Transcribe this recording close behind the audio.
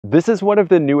This is one of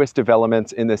the newest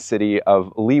developments in the city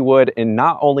of Leawood, and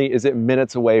not only is it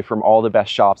minutes away from all the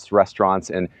best shops, restaurants,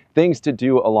 and things to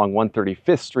do along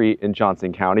 135th Street in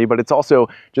Johnson County, but it's also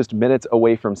just minutes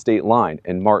away from State Line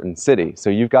in Martin City. So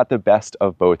you've got the best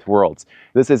of both worlds.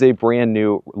 This is a brand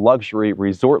new luxury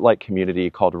resort-like community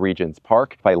called Regents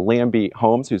Park by Lambie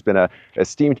Homes, who's been an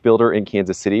esteemed builder in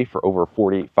Kansas City for over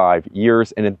 45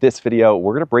 years. And in this video,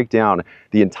 we're going to break down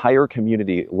the entire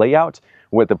community layout,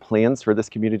 what the plans for this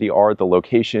community are, the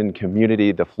location,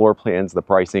 community, the floor plans, the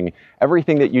pricing,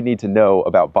 everything that you need to know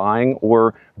about buying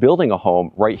or building a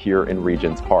home right here in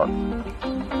Regents Park.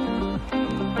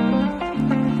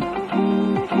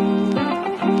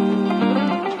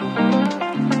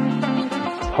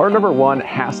 Part number one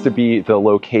has to be the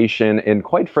location, and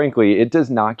quite frankly, it does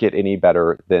not get any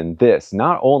better than this.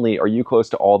 Not only are you close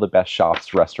to all the best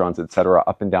shops, restaurants, etc.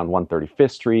 up and down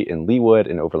 135th Street in Leawood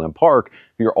and Overland Park,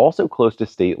 but you're also close to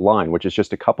State Line, which is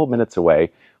just a couple minutes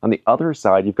away. On the other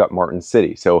side, you've got Martin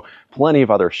City, so plenty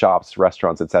of other shops,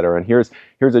 restaurants, etc. And here's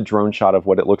a drone shot of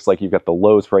what it looks like. You've got the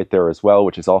Lowe's right there as well,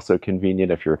 which is also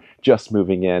convenient if you're just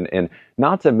moving in. And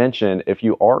not to mention, if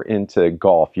you are into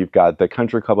golf, you've got the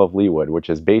Country Club of Leawood,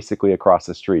 which is basically across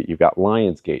the street. You've got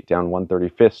Lionsgate down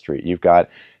 135th Street. You've got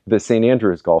the St.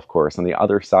 Andrews Golf Course on the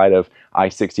other side of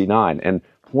I-69, and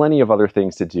plenty of other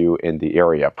things to do in the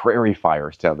area. Prairie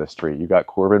Fires down the street. You've got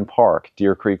Corbin Park,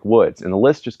 Deer Creek Woods, and the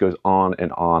list just goes on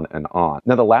and on and on.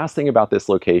 Now, the last thing about this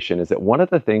location is that one of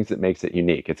the things that makes it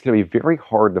unique, it's going to be very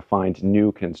hard to find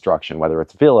new construction, whether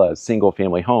it's villas, single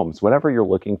family homes, whatever you're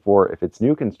looking for. If it's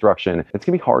new construction, it's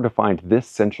going to be hard to find this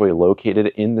centrally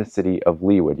located in the city of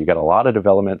Leawood. You got a lot of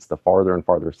developments the farther and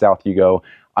farther south you go.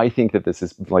 I think that this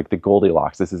is like the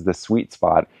Goldilocks. This is the sweet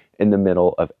spot in the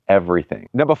middle of everything.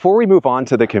 Now, before we move on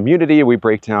to the community, we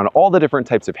break down all the different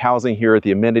types of housing here,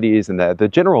 the amenities, and the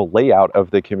general layout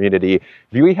of the community.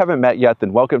 If we haven't met yet,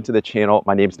 then welcome to the channel.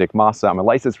 My name's Nick Massa. I'm a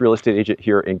licensed real estate agent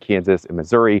here in Kansas and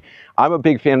Missouri. I'm a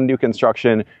big fan of new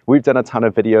construction. We've done a ton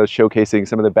of videos showcasing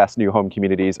some of the best new home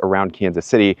communities around Kansas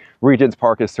City. Regents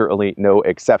Park is certainly no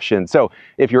exception. So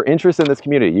if you're interested in this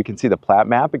community, you can see the plat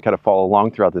map and kind of follow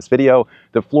along throughout this video.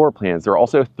 The floor plans, there are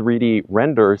also 3D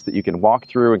renders that you can walk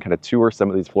through and kind of tour some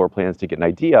of these floor plans to get an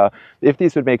idea if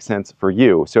these would make sense for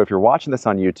you. So if you're watching this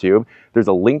on YouTube, there's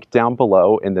a link down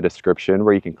below in the description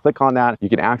where you can click on that. You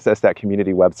can access that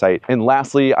community website. And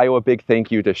lastly, I owe a big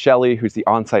thank you to Shelly, who's the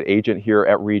on-site agent here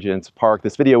at Regents Park.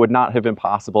 This video would not have been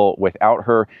possible without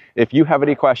her. If you have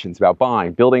any questions about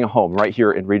buying, building a home right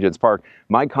here in Regents Park,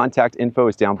 my contact info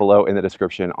is down below in the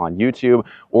description on YouTube,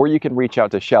 or you can reach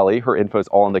out to Shelly. Her info is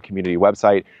all on the community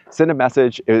website. Send a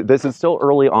message. This is still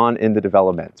early on in the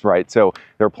development, right? So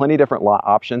there are plenty of different lot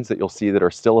options that you'll see that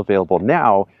are still available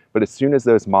now, but as soon as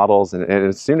those models and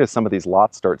as soon as some of these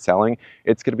lots start selling,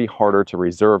 it's going to be harder to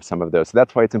reserve some of those. So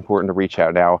that's why it's important to reach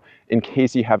out now in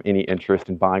case you have any interest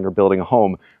in buying or building a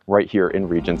home right here in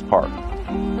Regents Park.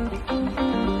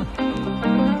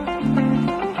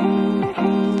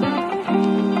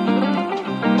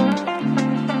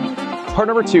 Part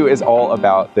number two is all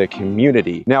about the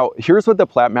community. Now, here's what the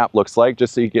plat map looks like,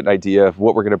 just so you get an idea of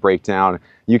what we're going to break down.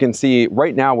 You can see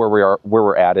right now where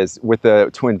we're at is with the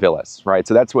twin villas, right?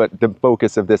 So that's what the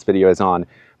focus of this video is on.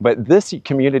 But this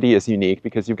community is unique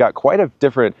because you've got quite a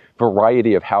different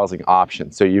variety of housing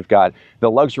options. So you've got the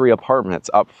luxury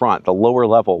apartments up front. The lower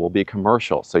level will be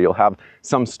commercial. So you'll have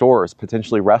some stores,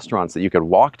 potentially restaurants that you could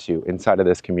walk to inside of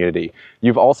this community.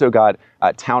 You've also got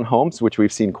townhomes, which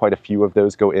we've seen quite a few of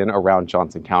those go in around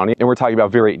Johnson County. And we're talking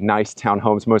about very nice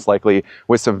townhomes, most likely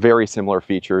with some very similar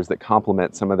features that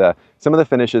complement some of the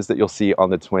finishes that you'll see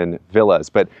on the twin villas.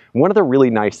 But one of the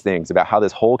really nice things about how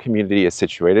this whole community is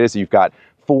situated is you've got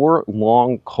 4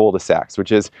 long cul-de-sacs,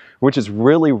 which is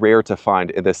really rare to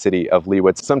find in the city of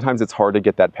Leawood. Sometimes it's hard to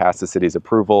get that past the city's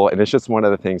approval, and it's just one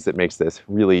of the things that makes this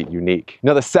really unique.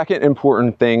 Now, the second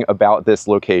important thing about this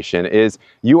location is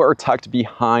you are tucked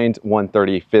behind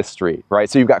 135th Street, right?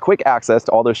 So you've got quick access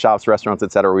to all those shops, restaurants,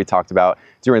 etc. we talked about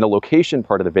during the location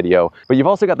part of the video, but you've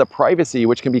also got the privacy,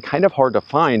 which can be kind of hard to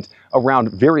find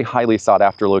around very highly sought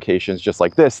after locations just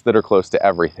like this that are close to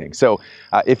everything. So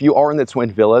if you are in the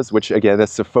twin villas, which again,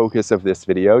 that's the focus of this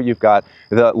video, you've got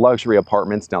the luxury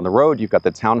apartments down the road, you've got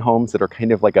the townhomes that are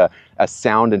kind of like a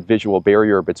sound and visual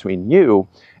barrier between you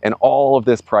and all of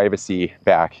this privacy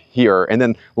back here. And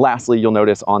then lastly, you'll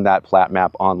notice on that plat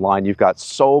map online, you've got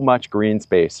so much green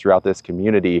space throughout this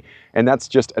community. And that's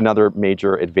just another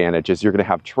major advantage is you're gonna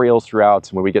have trails throughout.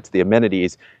 And when we get to the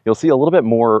amenities, you'll see a little bit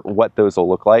more what those will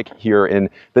look like here in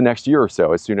the next year or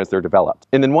so, as soon as they're developed.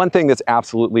 And then one thing that's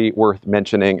absolutely worth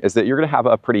mentioning is that you're going to have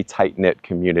a pretty tight-knit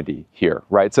community here,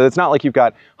 right? So it's not like you've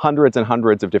got hundreds and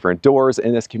hundreds of different doors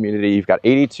in this community. You've got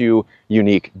 82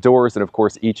 unique doors, and of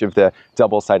course, each of the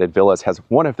double-sided villas has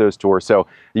one of those doors. So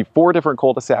you have 4 different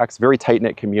cul-de-sacs, very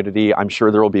tight-knit community. I'm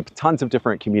sure there will be tons of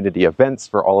different community events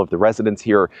for all of the residents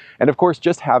here. And of course,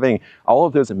 just having all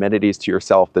of those amenities to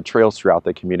yourself, the trails throughout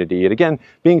the community. And again,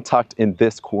 being tucked in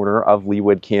this corner of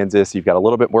Leawood, Kansas, you've got a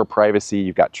little bit more privacy.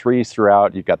 You've got trees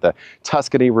throughout. You've got the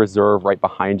Tuscany Reserve right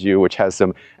behind you, which has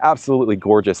some absolutely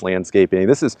gorgeous landscaping.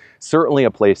 This is certainly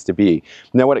a place to be.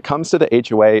 Now, when it comes to the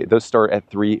HOA, those start at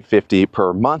 $350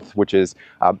 per month, which is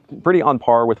pretty on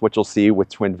par with what you'll see with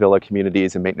twin villa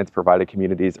communities and maintenance provided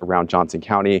communities around Johnson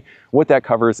County. What that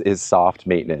covers is soft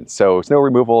maintenance. So snow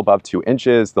removal above 2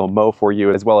 inches, they'll mow for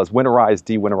you, as well as winterize,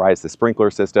 de-winterize the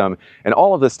sprinkler system, and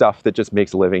all of the stuff that just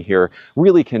makes living here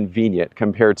really convenient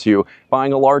compared to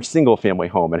buying a large single family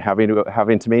home and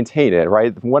having to maintain it,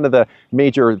 right? One of the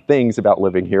major things about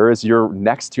living here is you're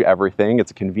next to everything.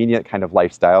 It's a convenient kind of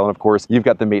lifestyle. And of course, you've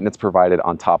got the maintenance provided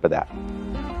on top of that.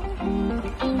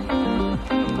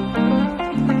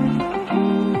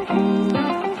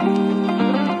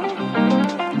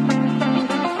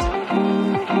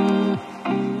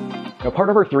 Now, part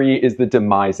number 3 is the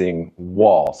demising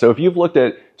wall. So if you've looked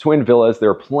at twin villas,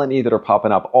 there are plenty that are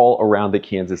popping up all around the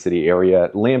Kansas City area.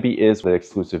 Lambie is the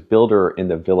exclusive builder in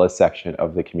the villa section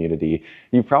of the community.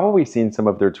 You've probably seen some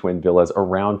of their twin villas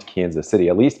around Kansas City,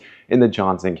 at least in the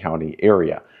Johnson County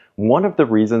area. One of the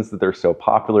reasons that they're so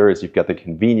popular is you've got the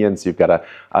convenience, you've got a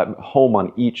home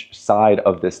on each side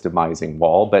of this demising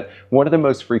wall, but one of the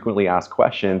most frequently asked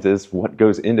questions is what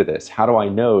goes into this? How do I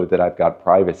know that I've got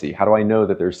privacy? How do I know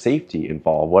that there's safety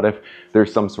involved? What if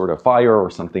there's some sort of fire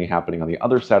or something happening on the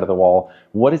other side of the wall?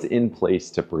 What is in place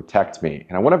to protect me?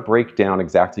 And I want to break down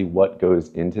exactly what goes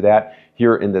into that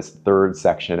here in this 3rd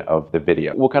section of the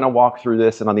video. We'll kind of walk through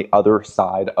this, and on the other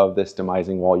side of this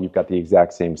demising wall, you've got the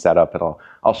exact same setup, and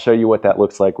I'll show you what that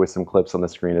looks like with some clips on the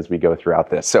screen as we go throughout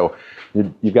this. So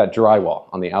you've got drywall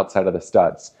on the outside of the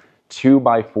studs,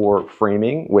 2x4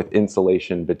 framing with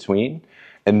insulation between,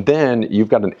 and then you've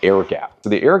got an air gap. So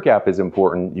the air gap is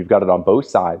important. You've got it on both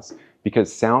sides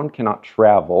because sound cannot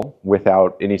travel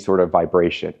without any sort of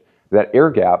vibration. That air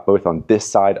gap, both on this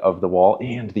side of the wall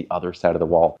and the other side of the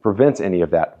wall, prevents any of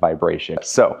that vibration.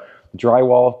 So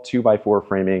drywall, 2x4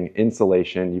 framing,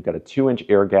 insulation, you've got a 2-inch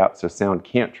air gap so sound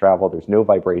can't travel, there's no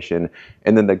vibration.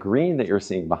 And then the green that you're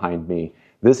seeing behind me,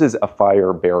 this is a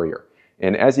fire barrier.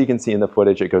 And as you can see in the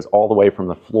footage, it goes all the way from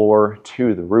the floor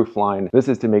to the roof line. This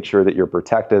is to make sure that you're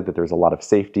protected, that there's a lot of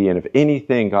safety, and if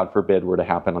anything, God forbid, were to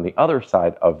happen on the other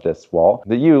side of this wall,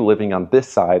 that you living on this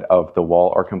side of the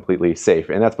wall are completely safe.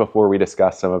 And that's before we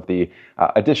discuss some of the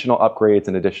additional upgrades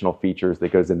and additional features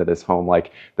that goes into this home,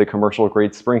 like the commercial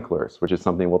grade sprinklers, which is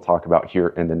something we'll talk about here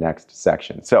in the next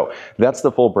section. So that's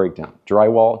the full breakdown.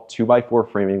 Drywall,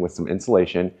 2x4 framing with some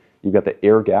insulation. You've got the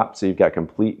air gap, so you've got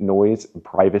complete noise and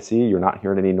privacy. You're not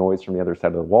hearing any noise from the other side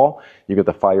of the wall. You've got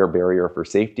the fire barrier for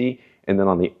safety. And then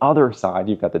on the other side,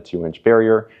 you've got the 2-inch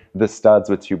barrier, the studs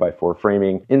with 2x4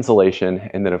 framing, insulation,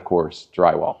 and then of course,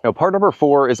 drywall. Now, part number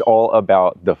 4 is all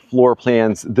about the floor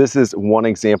plans. This is one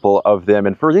example of them.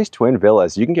 And for these twin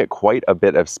villas, you can get quite a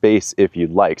bit of space if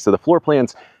you'd like. So the floor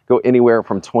plans go anywhere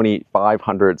from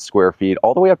 2,500 square feet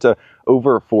all the way up to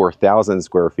over 4,000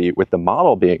 square feet, with the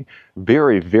model being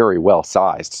very, very well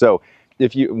sized. So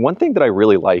one thing that I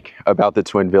really like about the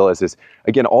twin villas is,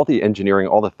 again, all the engineering,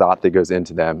 all the thought that goes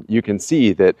into them. You can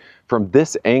see that from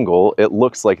this angle, it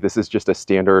looks like this is just a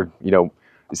standard,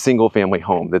 single family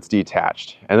home that's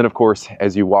detached. And then of course,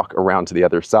 as you walk around to the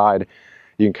other side,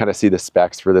 you can kind of see the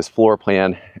specs for this floor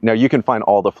plan. Now you can find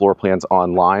all the floor plans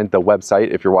online. The website,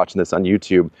 if you're watching this on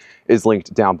YouTube, is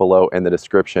linked down below in the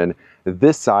description.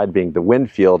 This side, being the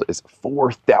Winfield, is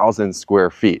 4,000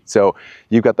 square feet. So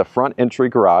you've got the front entry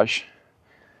garage.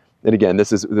 And again,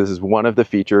 this is one of the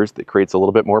features that creates a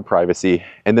little bit more privacy.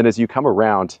 And then as you come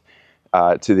around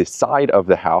to the side of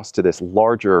the house, to this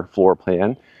larger floor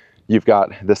plan, you've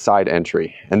got the side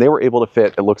entry. And they were able to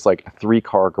fit, it looks like, a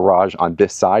 3-car garage on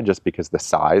this side just because the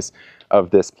size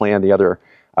of this plan. The other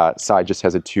side just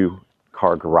has a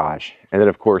 2-car garage. And then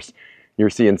of course, you're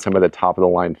seeing some of the top of the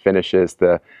line finishes,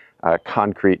 the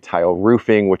concrete tile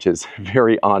roofing, which is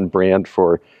very on brand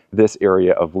for this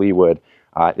area of Leawood.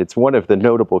 It's one of the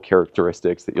notable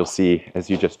characteristics that you'll see as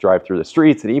you just drive through the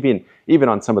streets, and even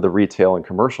on some of the retail and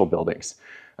commercial buildings.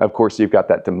 Of course, you've got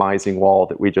that demising wall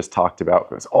that we just talked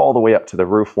about, goes all the way up to the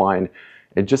roof line.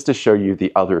 And just to show you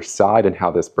the other side and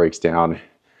how this breaks down,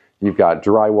 you've got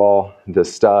drywall, the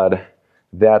stud,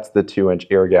 That's the 2-inch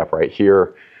air gap right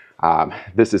here.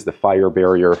 This is the fire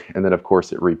barrier, and then of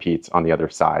course it repeats on the other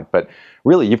side. But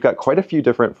really, you've got quite a few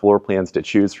different floor plans to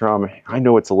choose from. I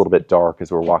know it's a little bit dark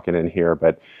as we're walking in here,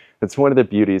 but it's one of the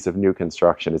beauties of new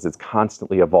construction is it's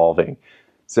constantly evolving.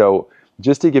 So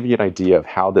just to give you an idea of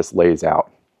how this lays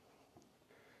out,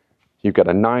 you've got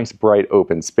a nice bright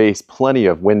open space, plenty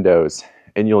of windows,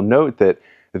 and you'll note that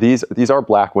these are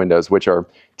black windows, which are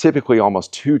typically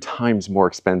almost 2 times more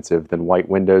expensive than white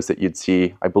windows that you'd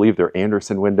see. I believe they're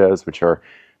Anderson windows, which are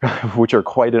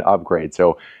quite an upgrade.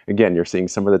 So again, you're seeing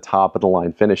some of the top of the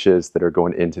line finishes that are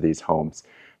going into these homes.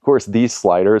 Of course, these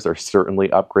sliders are certainly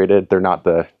upgraded. They're not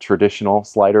the traditional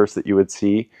sliders that you would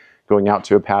see going out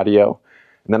to a patio.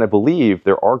 And then I believe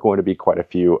there are going to be quite a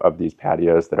few of these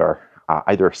patios that are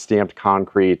either stamped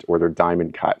concrete or they're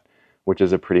diamond cut, which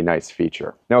is a pretty nice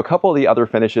feature. Now, a couple of the other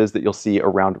finishes that you'll see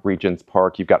around Regents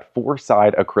Park, you've got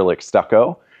 4-side acrylic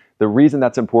stucco. The reason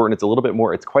that's important,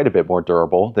 it's quite a bit more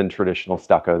durable than traditional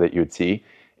stucco that you'd see.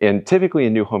 And typically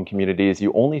in new home communities,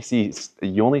 you only see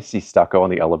stucco on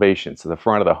the elevation, so the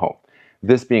front of the home.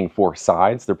 This being 4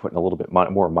 sides, they're putting a little bit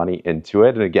more money into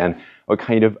it. And again,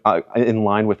 kind of in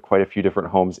line with quite a few different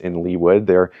homes in Leawood,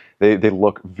 they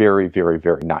look very, very,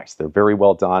 very nice. They're very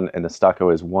well done, and the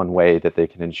stucco is one way that they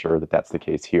can ensure that that's the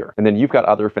case here. And then you've got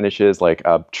other finishes like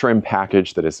a trim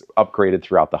package that is upgraded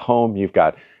throughout the home. You've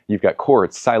got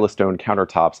quartz, silestone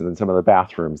countertops, and then some of the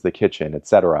bathrooms, the kitchen,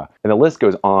 etc. And the list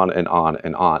goes on and on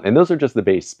and on. And those are just the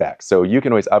base specs. So you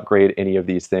can always upgrade any of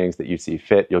these things that you see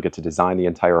fit. You'll get to design the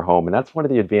entire home. And that's one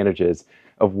of the advantages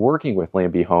of working with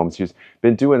Lambie Homes, who's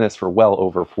been doing this for well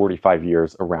over 45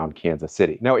 years around Kansas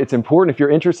City. Now, it's important if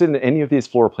you're interested in any of these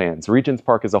floor plans, Regents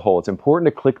Park as a whole, it's important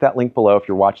to click that link below if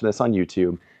you're watching this on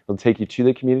YouTube. It'll take you to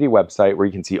the community website where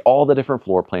you can see all the different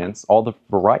floor plans, all the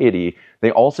variety.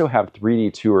 They also have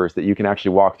 3D tours that you can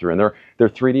actually walk through, and they're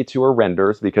 3D tour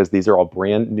renders because these are all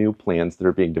brand new plans that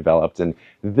are being developed. And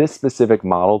this specific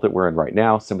model that we're in right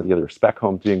now, some of the other spec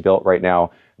homes being built right now,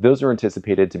 those are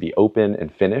anticipated to be open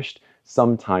and finished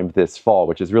sometime this fall,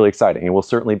 which is really exciting. And we'll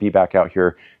certainly be back out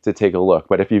here to take a look.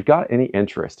 But if you've got any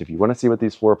interest, if you want to see what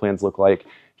these floor plans look like,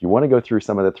 if you want to go through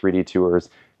some of the 3D tours,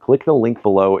 click the link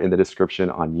below in the description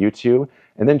on YouTube,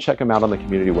 and then check them out on the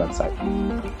community website.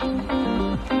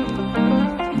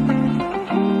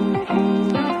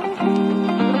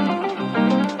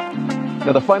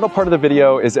 Now, the final part of the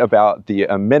video is about the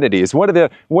amenities. One of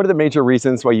the major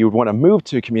reasons why you would want to move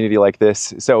to a community like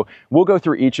this. So we'll go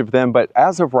through each of them, but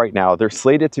as of right now, they're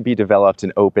slated to be developed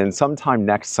and open sometime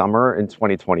next summer in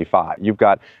 2025. You've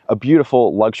got a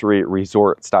beautiful luxury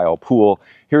resort style pool.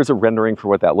 Here's a rendering for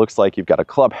what that looks like. You've got a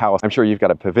clubhouse. I'm sure you've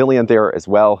got a pavilion there as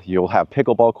well. You'll have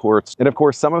pickleball courts. And of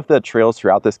course, some of the trails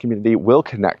throughout this community will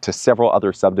connect to several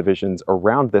other subdivisions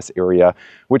around this area,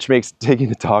 which makes taking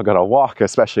a dog on a walk,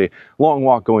 especially long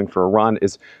walk going for a run,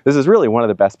 this is really one of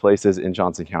the best places in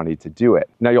Johnson County to do it.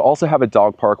 Now, you'll also have a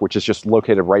dog park, which is just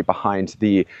located right behind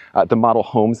the model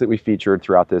homes that we featured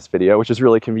throughout this video, which is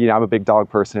really convenient. I'm a big dog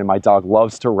person, and my dog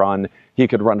loves to run. He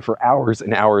could run for hours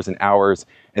and hours and hours.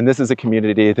 And this is a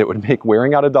community that would make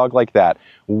wearing out a dog like that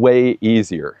way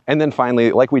easier. And then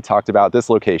finally, like we talked about, this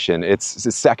location, it's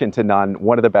second to none,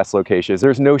 one of the best locations.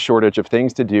 There's no shortage of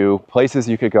things to do, places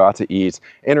you could go out to eat,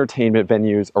 entertainment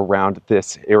venues around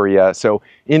this area. So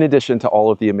in addition to all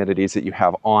of the amenities that you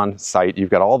have on site, you've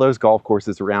got all those golf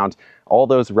courses around, all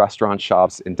those restaurant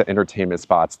shops and entertainment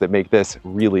spots that make this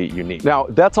really unique. Now,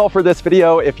 that's all for this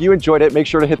video. If you enjoyed it, make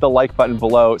sure to hit the like button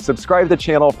below. Subscribe to the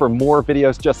channel for more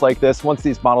videos just like this. Once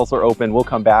these models are open, we'll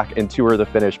come back and tour the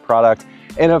finished product.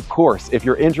 And of course, if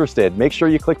you're interested, make sure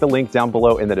you click the link down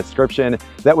below in the description.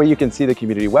 That way you can see the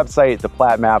community website, the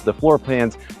plat map, the floor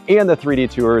plans, and the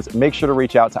 3D tours. Make sure to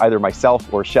reach out to either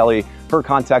myself or Shelly. Her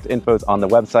contact info is on the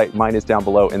website. Mine is down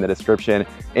below in the description.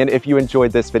 And if you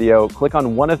enjoyed this video, click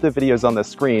on one of the videos on the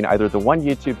screen, either the one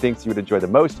YouTube thinks you would enjoy the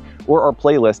most or our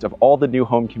playlist of all the new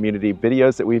home community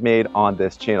videos that we've made on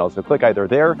this channel. So click either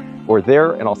there or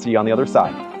there, and I'll see you on the other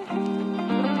side.